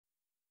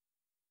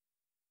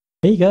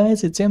Hey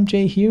guys, it's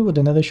MJ here with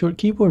another short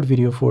keyboard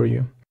video for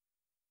you.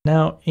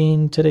 Now,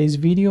 in today's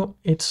video,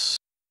 it's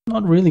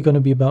not really going to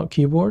be about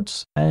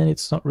keyboards, and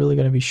it's not really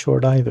going to be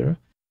short either,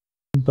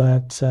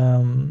 but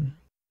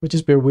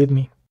just bear with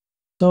me.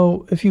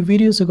 So, a few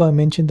videos ago, I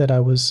mentioned that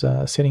I was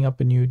setting up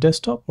a new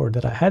desktop, or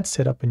that I had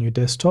set up a new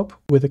desktop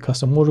with a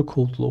custom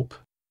water-cooled loop.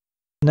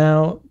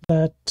 Now,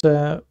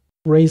 that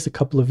raised a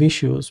couple of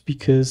issues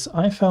because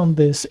I found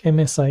this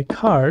MSI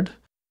card.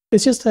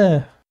 It's just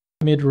a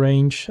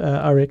mid-range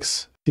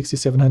RX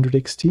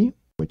 6700XT,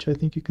 which I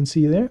think you can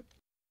see there,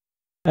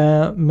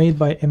 made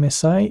by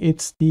MSI.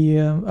 It's the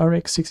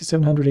RX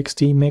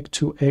 6700XT Mech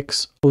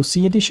 2X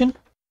OC edition.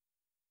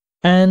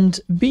 And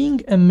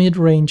being a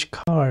mid-range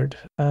card,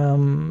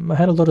 I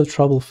had a lot of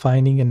trouble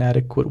finding an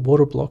adequate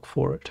waterblock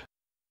for it.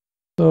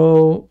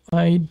 So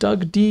I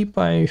dug deep,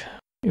 I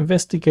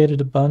investigated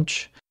a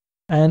bunch,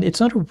 and it's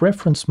not a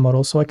reference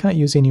model, so I can't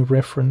use any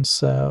reference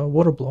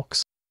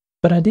waterblocks.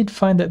 But I did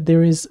find that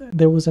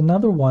there was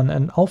another one,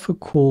 an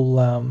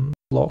AlphaCool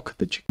block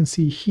that you can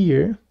see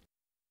here,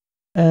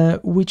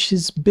 which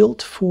is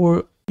built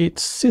for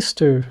its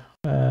sister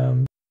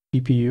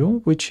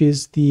GPU, which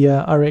is the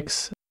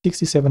RX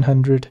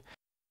 6700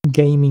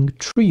 Gaming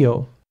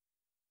Trio.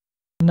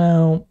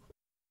 Now,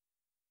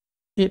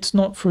 it's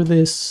not for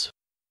this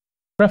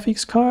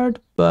graphics card,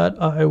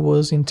 but I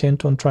was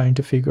intent on trying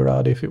to figure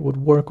out if it would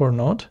work or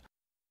not.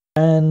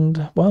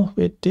 And, well,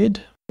 it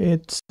did.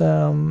 It's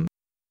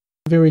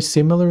very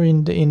similar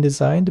in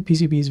design. The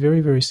PCB is very,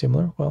 very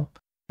similar, well,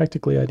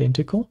 practically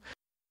identical,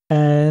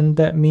 and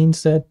that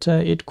means that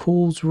it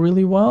cools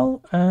really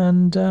well,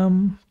 and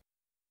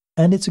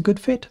it's a good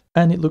fit,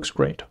 and it looks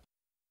great.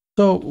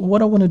 So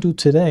what I want to do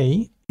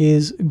today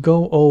is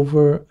go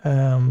over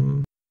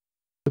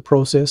the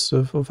process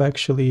of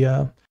actually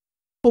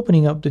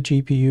opening up the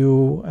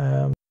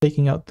GPU,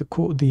 taking out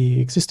the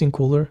existing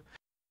cooler,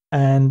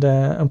 and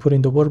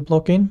putting the water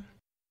block in.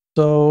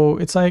 So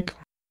it's like,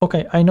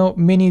 okay, I know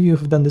many of you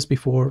have done this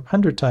before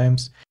 100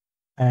 times,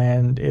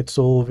 and it's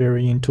all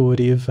very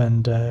intuitive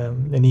and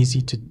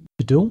easy to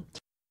do.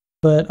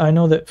 But I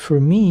know that for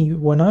me,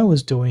 when I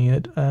was doing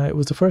it, it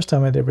was the first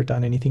time I'd ever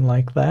done anything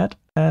like that.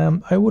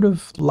 I would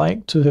have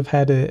liked to have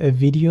had a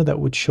video that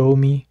would show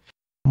me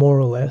more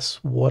or less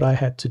what I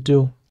had to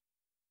do.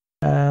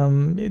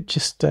 It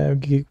just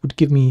would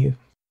give me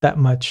that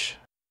much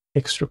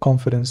extra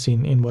confidence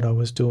in what I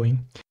was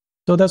doing.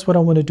 So that's what I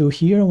want to do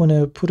here. I want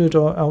to put it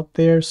all out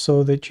there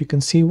so that you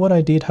can see what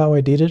I did, how I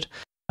did it.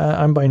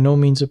 I'm by no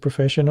means a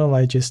professional.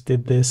 I just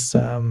did this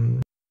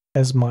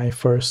as my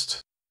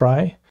first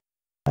try.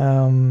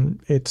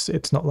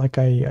 It's not like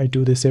I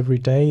do this every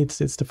day.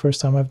 It's the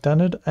first time I've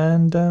done it,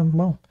 and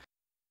well,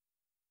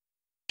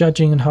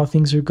 judging on how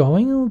things are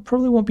going, I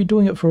probably won't be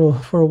doing it for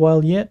a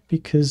while yet,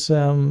 because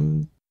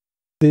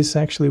this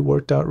actually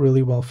worked out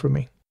really well for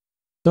me.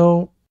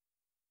 So,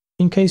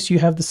 in case you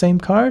have the same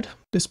card,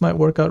 this might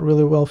work out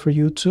really well for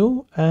you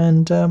too,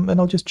 and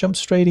I'll just jump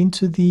straight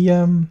into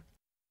the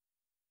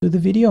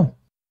video.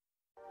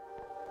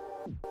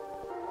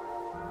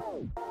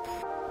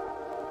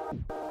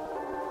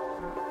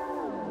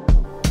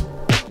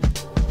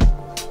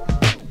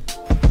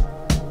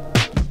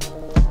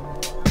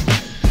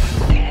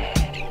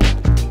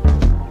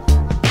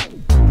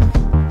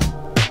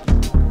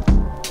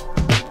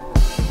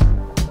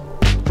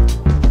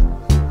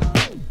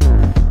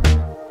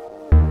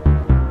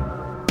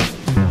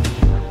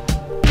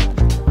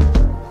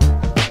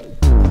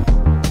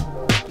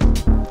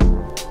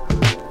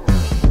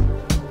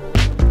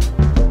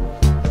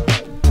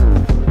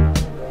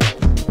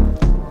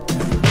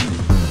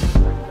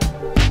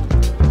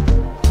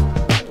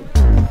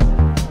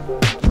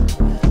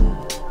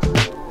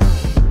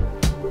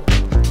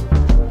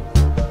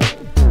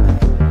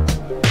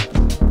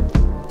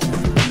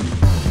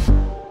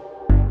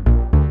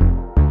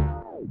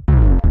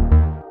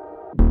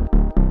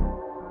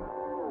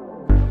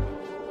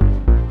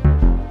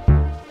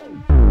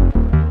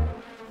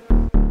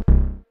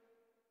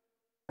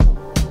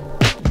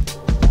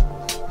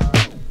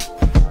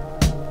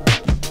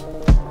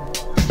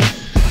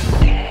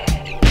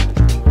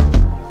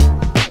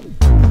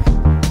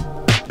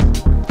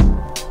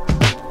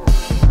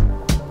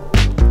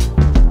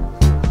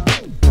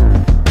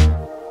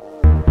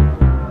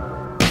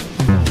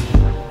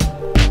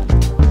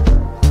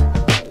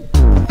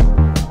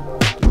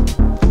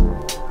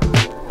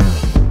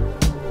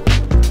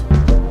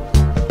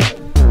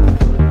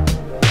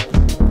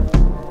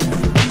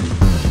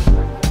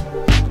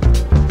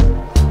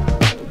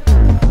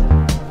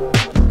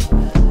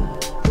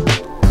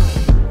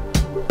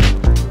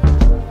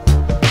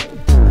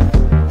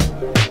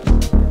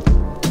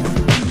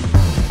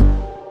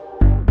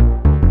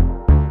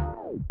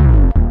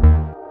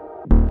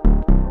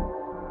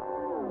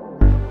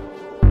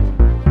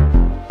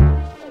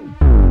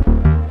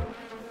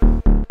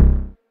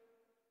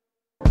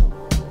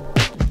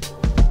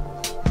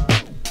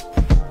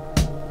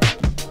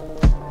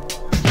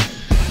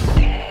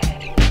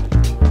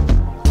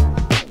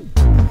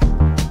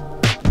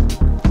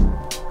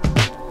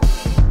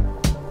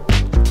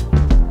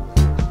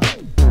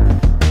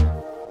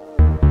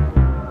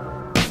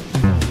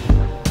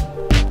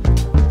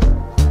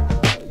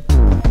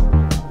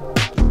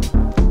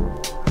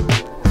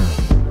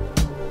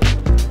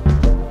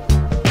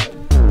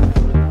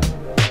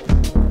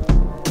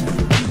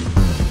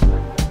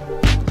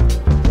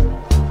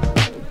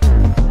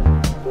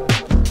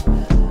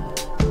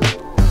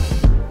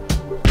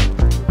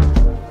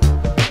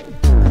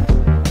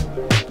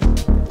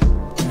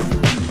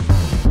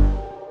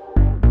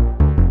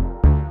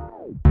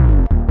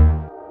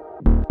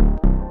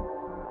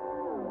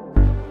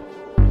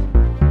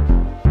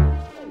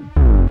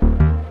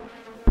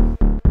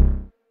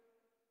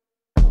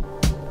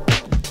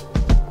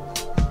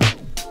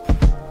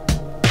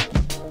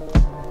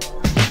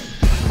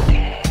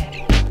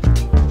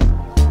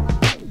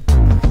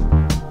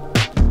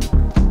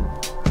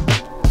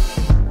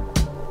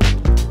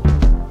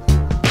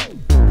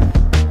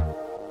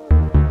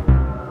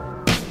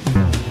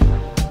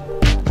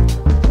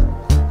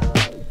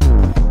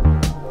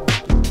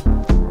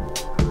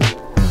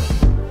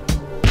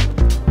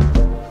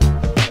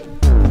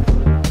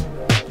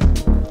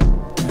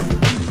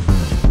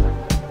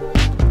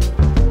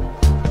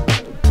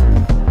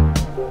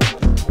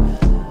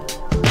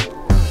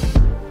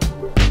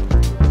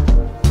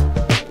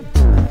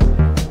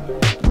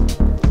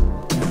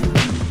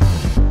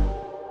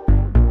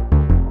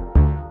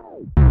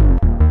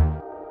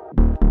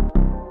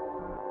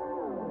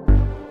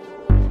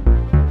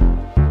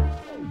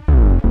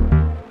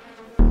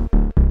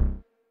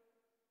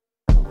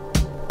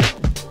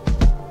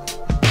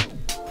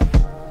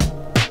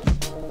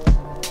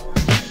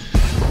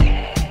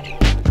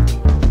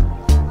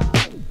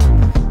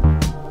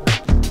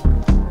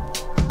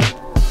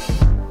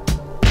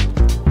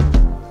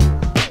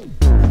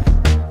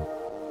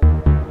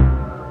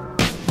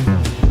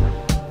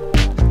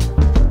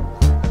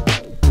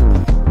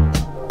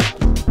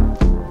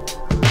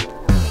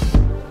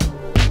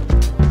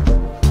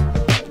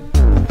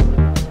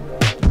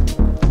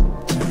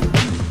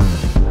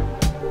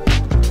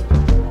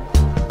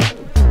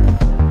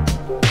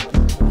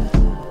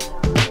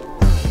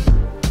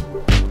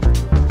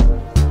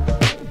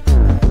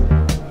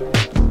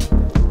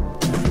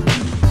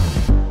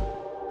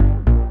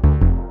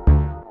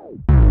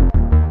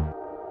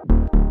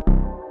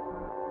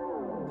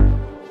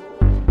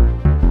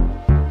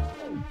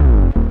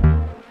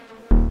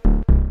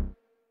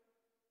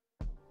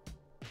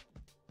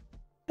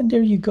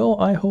 there you go.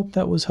 I hope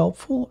that was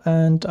helpful,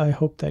 and I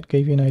hope that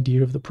gave you an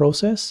idea of the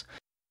process.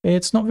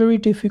 It's not very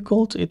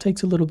difficult. It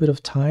takes a little bit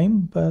of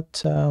time,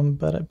 but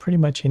pretty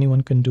much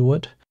anyone can do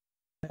it.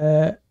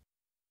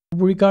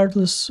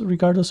 Regardless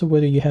of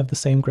whether you have the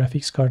same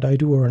graphics card I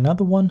do or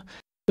another one,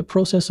 the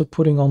process of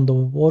putting on the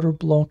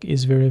Waterblock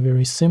is very,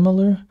 very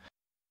similar.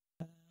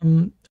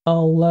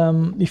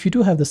 If you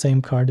do have the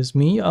same card as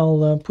me,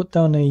 I'll put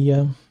down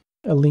a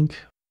link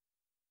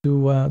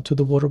to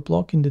the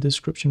Waterblock in the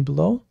description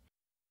below.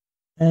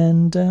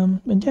 And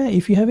yeah,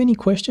 if you have any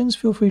questions,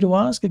 feel free to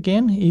ask.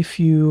 Again, if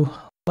you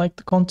like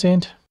the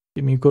content,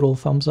 give me a good old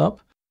thumbs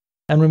up,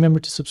 and remember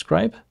to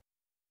subscribe.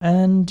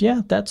 And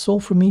yeah, that's all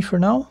from me for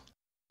now.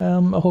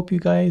 I hope you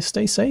guys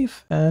stay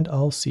safe, and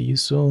I'll see you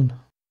soon.